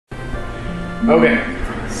Okay,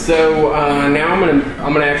 so now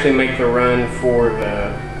I'm gonna actually make the run for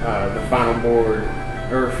the final board,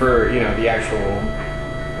 or for the actual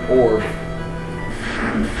orb.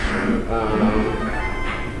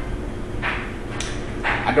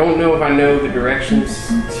 I don't know if I know the directions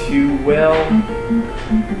too well.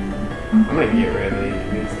 I'm gonna get rid of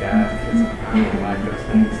these guys because I don't like those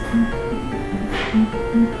things.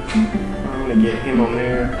 I'm gonna get him on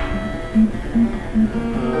there.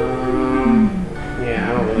 Yeah,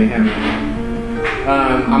 I don't really have any.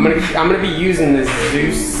 I'm gonna be using this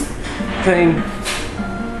Zeus thing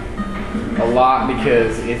a lot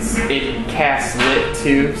because it casts lit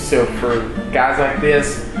too. So for guys like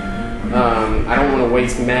this, I don't want to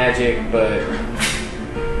waste magic, but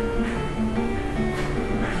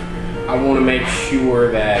I want to make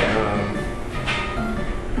sure that.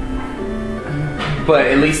 But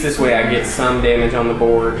at least this way I get some damage on the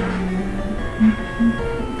board.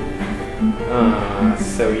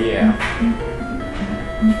 So yeah.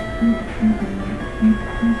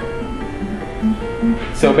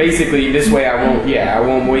 So basically, this way I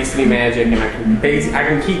won't waste any magic, and I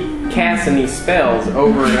can keep casting these spells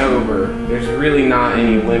over and over. There's really not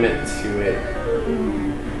any limit to it.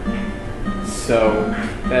 So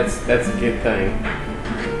that's a good thing.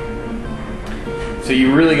 So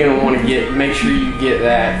you're really going to want to make sure you get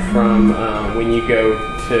that from when you go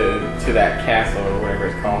to that castle or whatever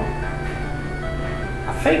it's called.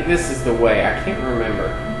 I think this is the way. I can't remember.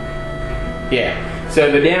 Yeah.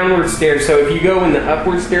 So the downward stairs. So if you go in the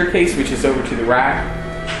upward staircase, which is over to the right,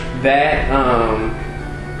 that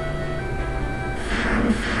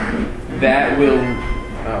will.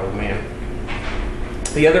 Oh man.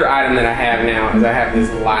 The other item that I have now is I have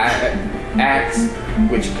this light axe,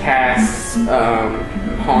 which casts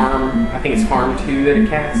harm. I think it's harm 2 that it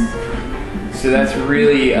casts. So that's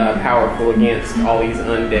really powerful against all these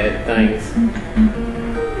undead things.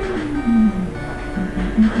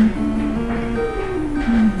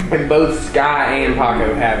 And both Sky and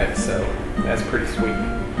Paco have it, so that's pretty sweet.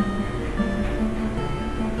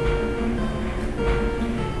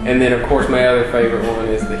 And then of course my other favorite one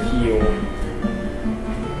is the heal.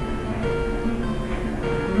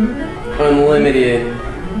 Unlimited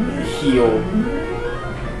heal.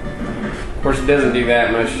 Of course it doesn't do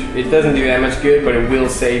that much. It doesn't do that much good, but it will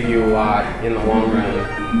save you a lot in the long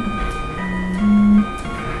run.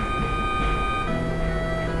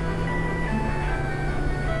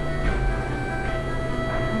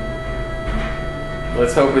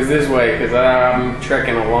 Let's hope it's this way, because I'm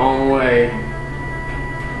trekking a long way.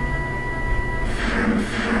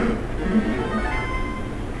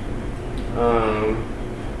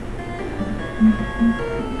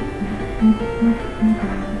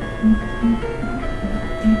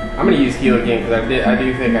 I'm gonna use heal again because I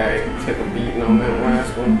do think I took a beating on that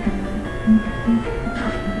last one.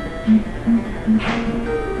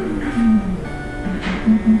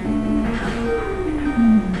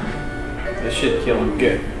 This should kill him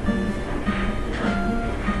good.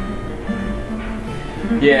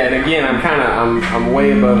 Yeah, and again, I'm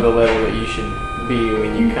way above the level that you should be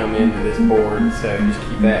when you come into this board, so just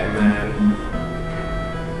keep that in mind.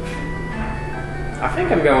 I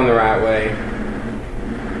think I'm going the right way.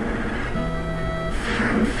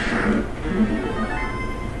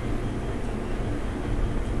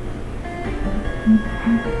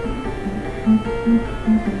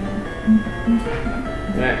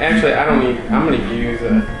 Actually, I don't need. I'm going to use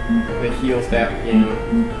the heal staff again,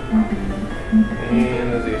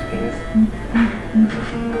 and the Zeus penis.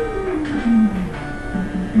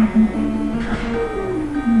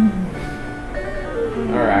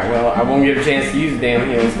 All right. Well, I won't get a chance to use the damn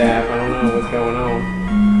heal staff. I don't know what's going on.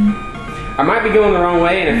 I might be going the wrong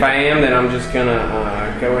way, and if I am, then I'm just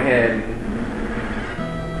gonna go ahead.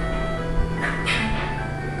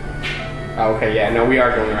 Oh, okay. Yeah. No, we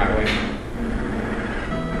are going the right way.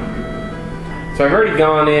 So I've already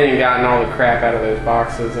gone in and gotten all the crap out of those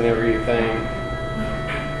boxes and everything.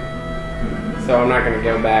 So I'm not going to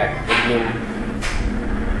go back again.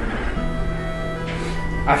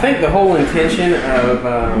 I think the whole intention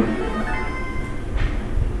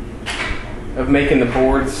of making the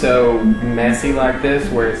board so messy like this,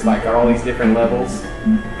 where it's like all these different levels,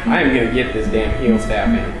 I am going to get this damn heal staff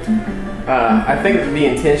in. I think the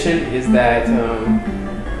intention is that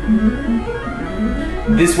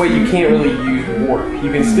this way you can't really use warp.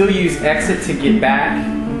 You can still use exit to get back,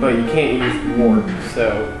 but you can't use warp,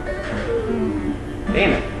 so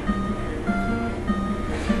damn it.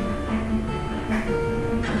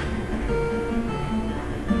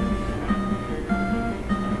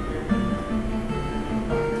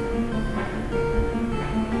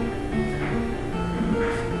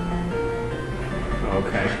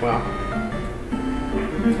 okay, well.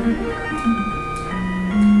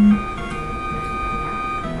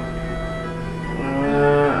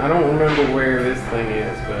 I don't remember where this thing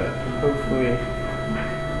is, but hopefully.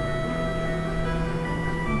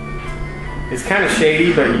 It's kind of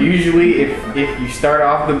shady, but usually if you start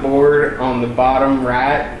off the board on the bottom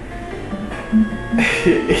right,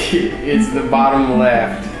 it's the bottom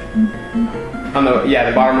left. On the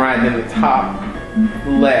the bottom right, then the top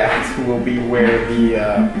left will be where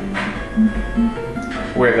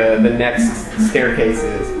the next staircase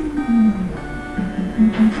is.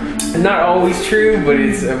 Not always true, but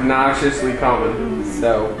it's obnoxiously common.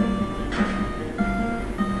 So,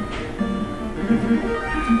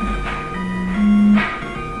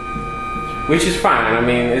 which is fine. I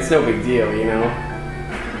mean, it's no big deal, you know.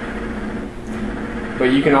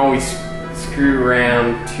 But you can always screw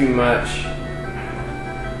around too much.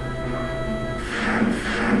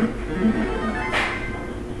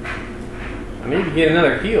 I need to get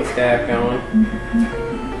another heal staff going.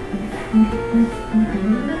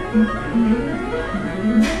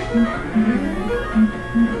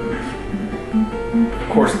 Of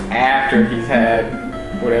course, after he's had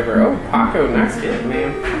whatever. Oh, Paco, nice hit,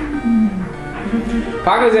 man.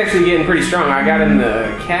 Paco's actually getting pretty strong. I got him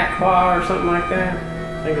the cat claw or something like that.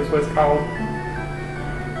 I think that's what it's called.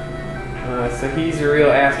 So he's a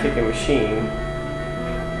real ass-kicking machine.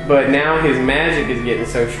 But now his magic is getting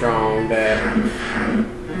so strong that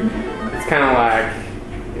it's kind of like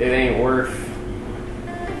it ain't worth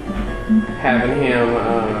having him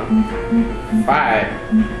fight.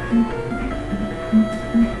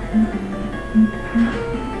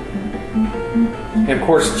 And of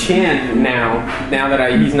course, Chen now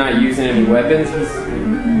that he's not using any weapons, he's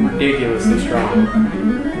ridiculously strong.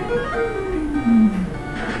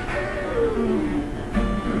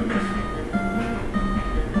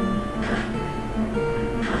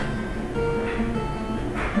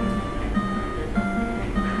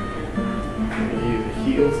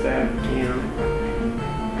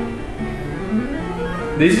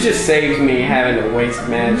 This just saves me having to waste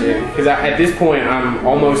magic, because at this point I'm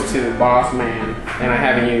almost to the boss man and I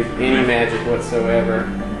haven't used any magic whatsoever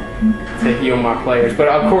to heal my players. But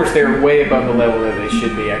of course they're way above the level that they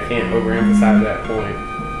should be. I can't overemphasize that point.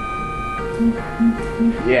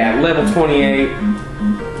 Yeah, level 28,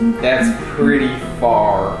 that's pretty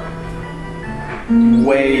far.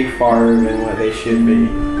 Way farther than what they should be.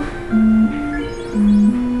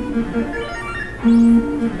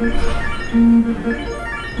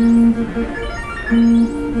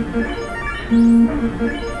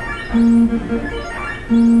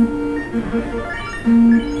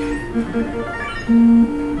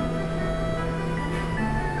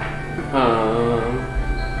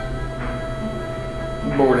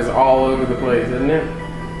 The board is all over the place, isn't it?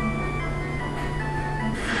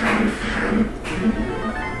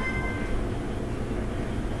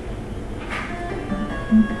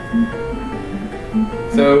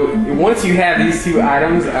 So once you have these two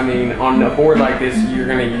items, I mean, on a board like this, you're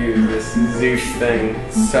going to use this Zeus thing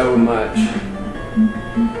so much.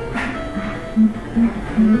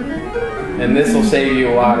 And this will save you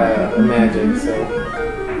a lot of magic, so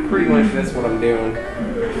pretty much that's what I'm doing.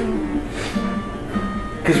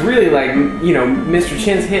 Because really, like, you know, Mr.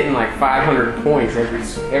 Chen's hitting like 500 points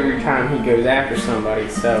every time he goes after somebody,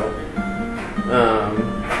 so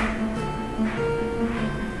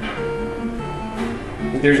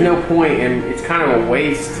there's no point, and it's kind of a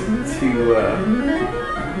waste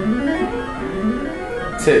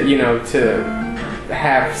to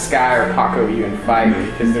have Sky or Paco even fight,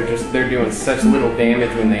 because they're doing such little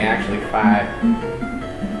damage when they actually fight.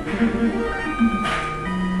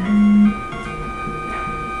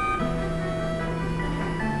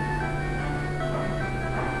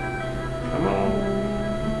 Come on.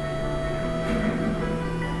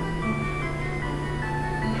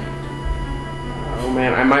 Oh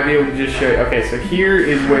man, I might be able to just show you. Okay, so here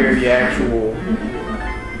is where the actual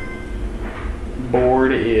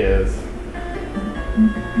board is.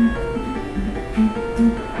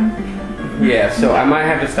 Yeah, so I might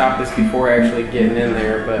have to stop this before actually getting in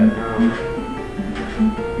there, but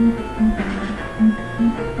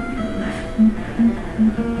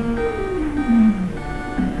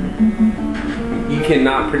you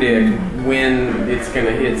cannot predict when it's going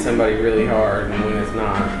to hit somebody really hard and when it's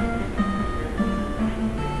not.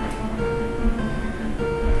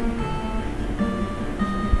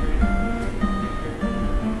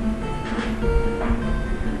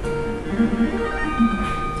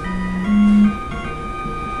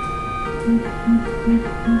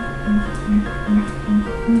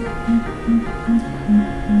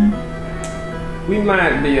 We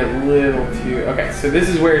might be a little too... Okay, so this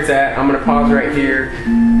is where it's at. I'm going to pause right here,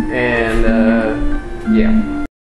 and yeah.